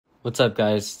What's up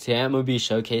guys, today I'm going to be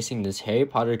showcasing this Harry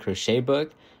Potter crochet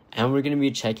book and we're going to be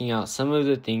checking out some of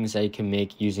the things that you can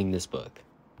make using this book.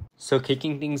 So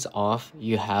kicking things off,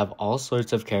 you have all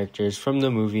sorts of characters from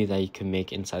the movie that you can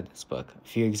make inside this book. A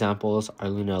few examples are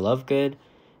Luna Lovegood,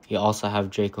 you also have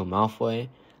Draco Malfoy.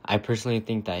 I personally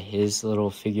think that his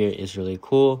little figure is really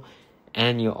cool.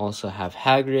 And you also have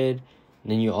Hagrid,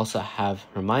 and then you also have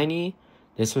Hermione.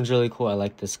 This one's really cool, I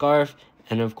like the scarf,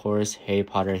 and of course Harry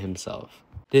Potter himself.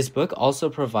 This book also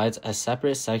provides a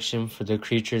separate section for the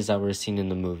creatures that were seen in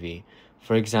the movie.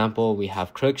 For example, we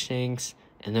have Crookshanks,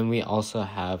 and then we also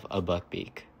have a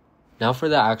Buckbeak. Now for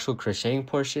the actual crocheting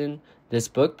portion, this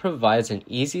book provides an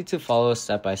easy to follow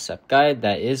step-by-step guide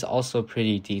that is also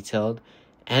pretty detailed,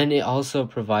 and it also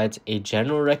provides a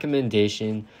general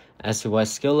recommendation as to what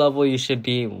skill level you should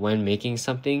be when making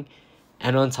something,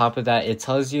 and on top of that, it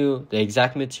tells you the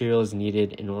exact materials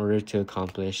needed in order to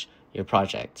accomplish your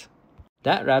project.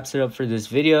 That wraps it up for this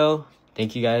video.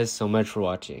 Thank you guys so much for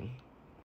watching.